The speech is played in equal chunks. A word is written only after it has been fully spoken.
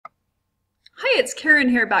Hi, it's Karen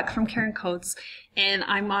here, back from Karen Codes, and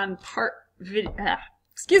I'm on part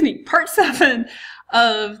 7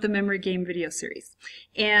 of the memory game video series.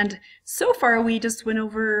 And so far we just went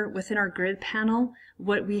over within our grid panel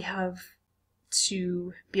what we have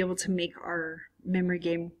to be able to make our memory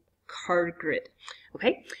game card grid.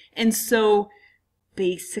 Okay, and so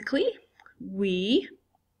basically we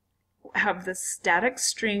have the static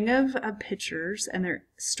string of pictures, and they're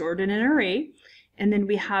stored in an array. And then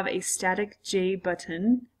we have a static J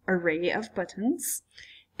button array of buttons.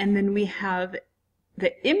 And then we have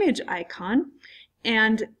the image icon.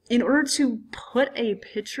 And in order to put a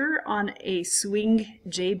picture on a swing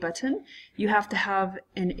J button, you have to have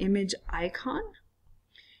an image icon.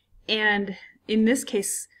 And in this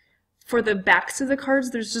case, for the backs of the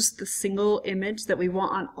cards, there's just the single image that we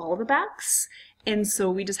want on all the backs. And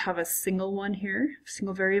so we just have a single one here,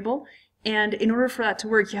 single variable. And in order for that to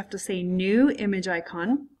work, you have to say new image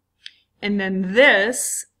icon, and then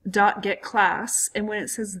this dot get class. And when it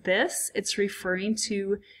says this, it's referring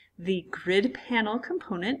to the grid panel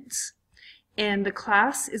component, and the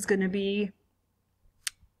class is going to be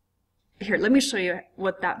here. Let me show you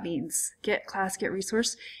what that means. Get class, get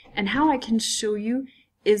resource, and how I can show you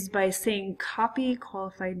is by saying copy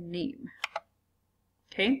qualified name.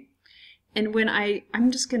 Okay, and when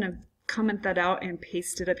I'm just going to comment that out and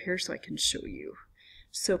paste it up here so I can show you.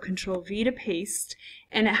 So Control V to paste,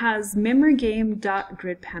 and it has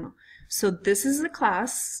memorygame.gridPanel. So this is the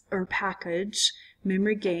class or package,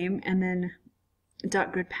 memorygame, and then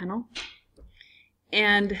 .gridPanel,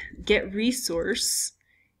 and get resource,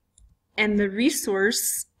 and the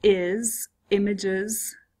resource is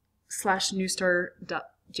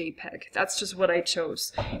images/newstar.jpg. That's just what I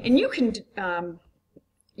chose, and you can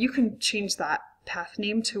change that path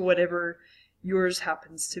name to whatever yours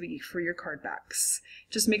happens to be for your card backs.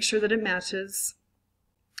 Just make sure that it matches.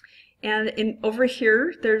 And over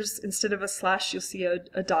here, there's, instead of a slash, you'll see a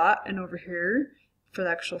dot, and over here, for the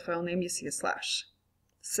actual file name, you see a slash.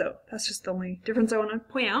 So that's just the only difference I want to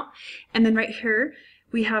point out. And then right here,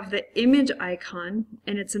 we have the image icon,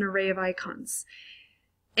 and it's an array of icons.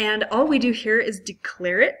 And all we do here is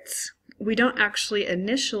declare it. We don't actually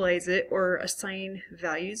initialize it or assign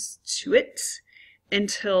values to it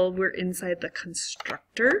until we're inside the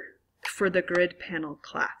constructor for the grid panel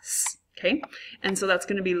class. Okay, and so that's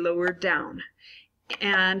going to be lower down.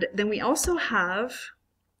 And then we also have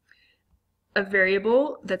a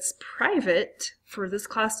variable that's private for this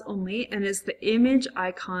class only, and is the image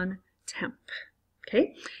icon temp.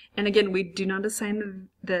 Okay, and again, we do not assign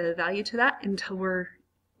the value to that until we're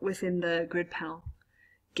within the grid panel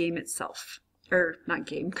game itself, or not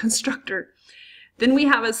game, constructor. Then we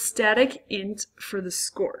have a static int for the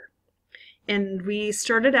score. And we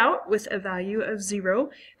started out with a value of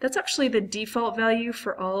 0. That's actually the default value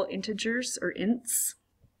for all integers or ints,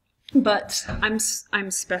 but I'm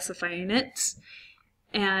specifying it,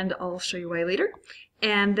 and I'll show you why later.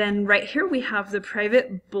 And then right here we have the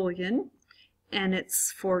private boolean, and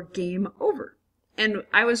it's for game over. And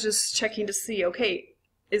I was just checking to see, okay,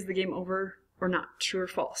 is the game over or not, true or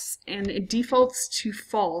false? And it defaults to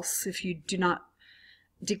false if you do not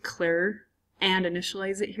declare and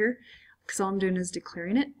initialize it here, because all I'm doing is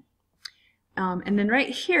declaring it. And then right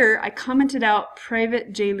here I commented out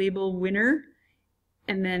private JLabel winner,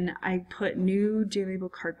 and then I put new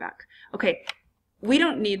JLabel card back. Okay, we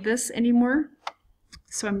don't need this anymore,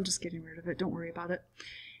 so I'm just getting rid of it, don't worry about it.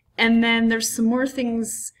 And then there's some more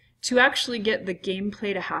things to actually get the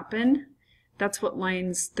gameplay to happen. That's what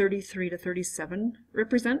lines 33 to 37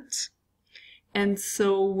 represent. And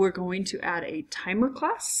so we're going to add a timer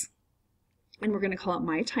class, and we're going to call it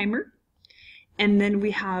myTimer. And then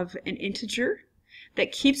we have an integer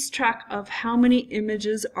that keeps track of how many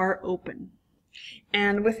images are open.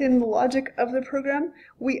 And within the logic of the program,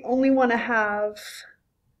 we only want to have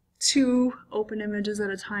 2 open images at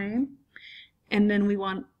a time, and then we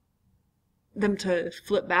want them to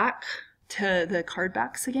flip back to the card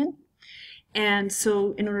backs again. And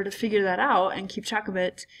so in order to figure that out and keep track of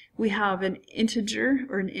it, we have an integer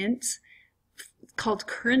or an int called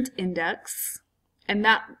current index, and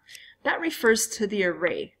that refers to the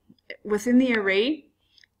array. Within the array,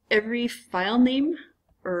 every file name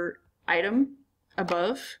or item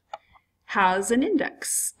above has an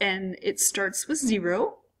index, and it starts with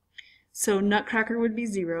 0. So Nutcracker would be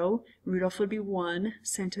 0, Rudolph would be 1,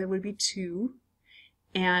 Santa would be 2,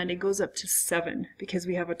 and it goes up to 7 because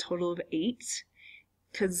we have a total of 8,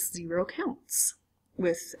 because 0 counts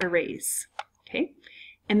with arrays. Okay,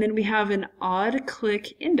 and then we have an odd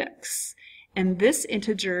click index, and this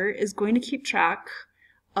integer is going to keep track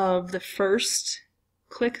of the first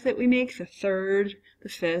click that we make, the third, the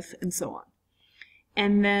fifth, and so on.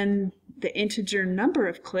 And then the integer number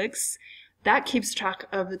of clicks, that keeps track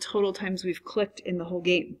of the total times we've clicked in the whole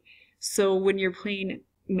game. So when you're playing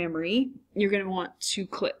memory, you're going to want 2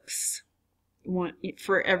 clicks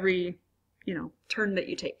for every, turn that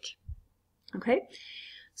you take. Okay?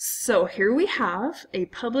 So here we have a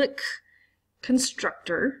public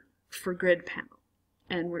constructor for GridPanel.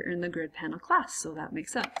 And we're in the GridPanel class, so that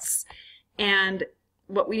makes sense. And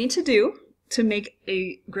what we need to do to make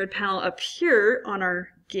a GridPanel appear on our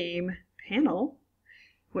game panel,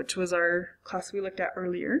 which was our class we looked at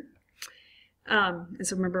earlier. And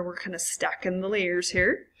so remember, we're kind of stacking the layers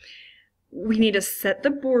here. We need to set the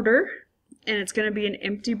border, and it's going to be an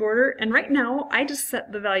empty border. And right now, I just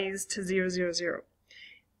set the values to 0, 0, 0,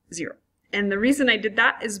 0. And the reason I did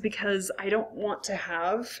that is because I don't want to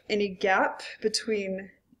have any gap between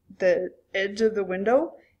the edge of the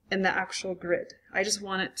window and the actual grid. I just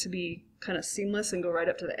want it to be kind of seamless and go right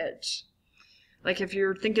up to the edge. Like if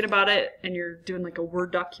you're thinking about it and you're doing like a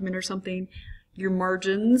Word document or something, your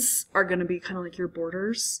margins are going to be kind of like your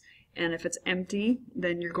borders. And if it's empty,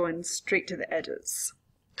 then you're going straight to the edges.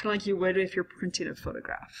 Kind of like you would if you're printing a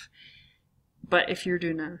photograph. But if you're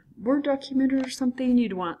doing a Word document or something,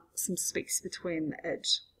 you'd want some space between the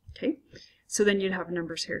edge. Okay, so then you'd have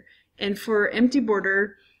numbers here. And for empty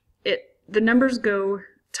border, the numbers go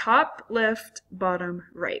top, left, bottom,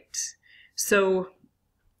 right. So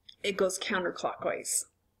it goes counterclockwise,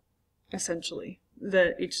 essentially,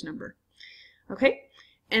 each number. Okay,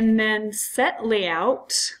 and then set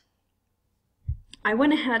layout. I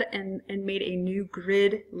went ahead and made a new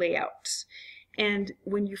grid layout. And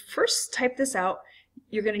when you first type this out,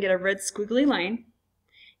 you're going to get a red squiggly line.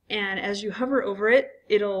 And as you hover over it,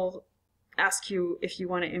 it'll ask you if you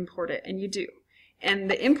want to import it, and you do. And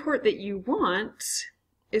the import that you want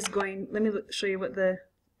is let me show you what the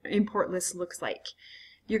import list looks like.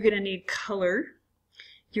 You're going to need color.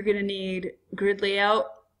 You're going to need grid layout,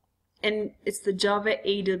 and it's the Java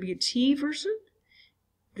AWT version,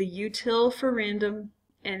 the util for random,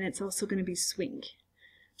 and it's also going to be swing.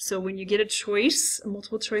 So when you get a choice, a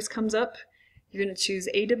multiple choice comes up, you're going to choose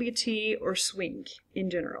AWT or swing in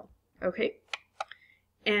general. Okay?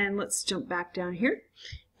 And let's jump back down here.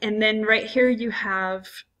 And then right here you have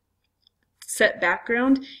set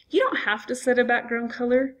background. You don't have to set a background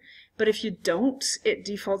color, but if you don't, it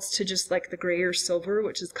defaults to just like the gray or silver,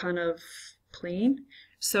 which is kind of plain.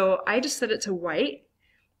 So I just set it to white.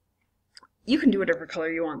 You can do whatever color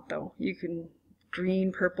you want though. You can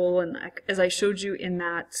green, purple, and as I showed you in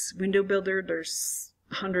that window builder, there's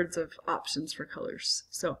hundreds of options for colors.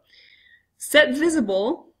 So set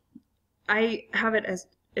visible, I have it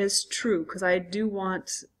as true because I do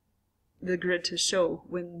want the grid to show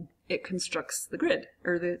when it constructs the grid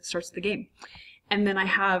or starts the game. And then I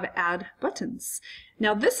have add buttons.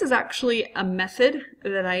 Now this is actually a method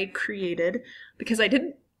that I created because I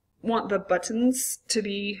didn't want the buttons to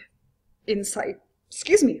be inside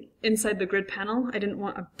the grid panel. I didn't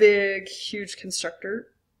want a big, huge constructor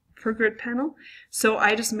for GridPanel, so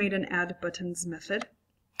I just made an add buttons method.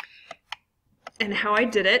 And how I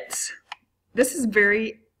did it, this is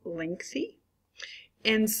very lengthy,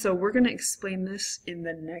 and so we're going to explain this in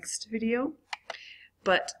the next video,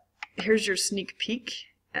 but here's your sneak peek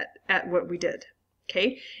at what we did.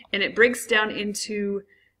 Okay, and it breaks down into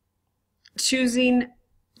choosing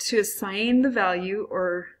to assign the value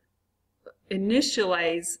or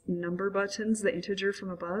initialize number buttons, the integer from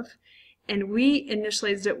above, and we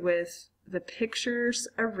initialized it with the pictures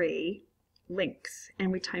array length,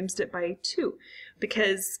 and we times it by 2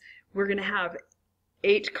 because we're going to have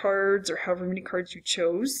 8 cards or however many cards you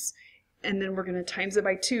chose, and then we're going to times it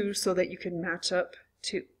by 2 so that you can match up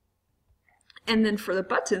 2. And then for the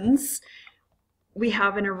buttons, we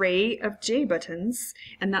have an array of J buttons,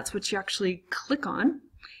 and that's what you actually click on,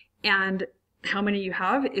 and how many you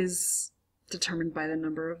have is determined by the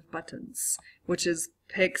number of buttons, which is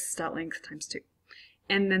pics.length times 2.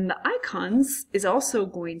 And then the icons is also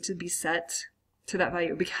going to be set to that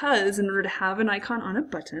value because in order to have an icon on a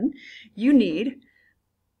button, you need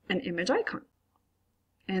an image icon.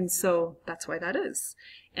 And so that's why that is.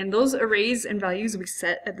 And those arrays and values we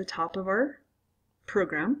set at the top of our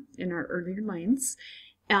program in our earlier lines.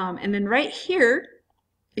 And then right here,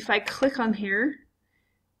 if I click on here,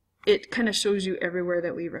 it kind of shows you everywhere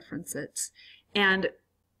that we reference it. And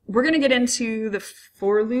we're going to get into the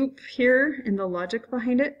for loop here and the logic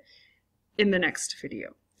behind it in the next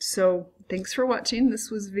video. So thanks for watching.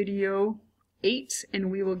 This was video 8,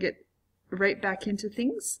 and we will get right back into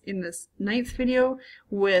things in this 9th video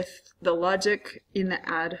with the logic in the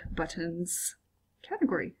add buttons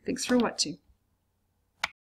category. Thanks for watching.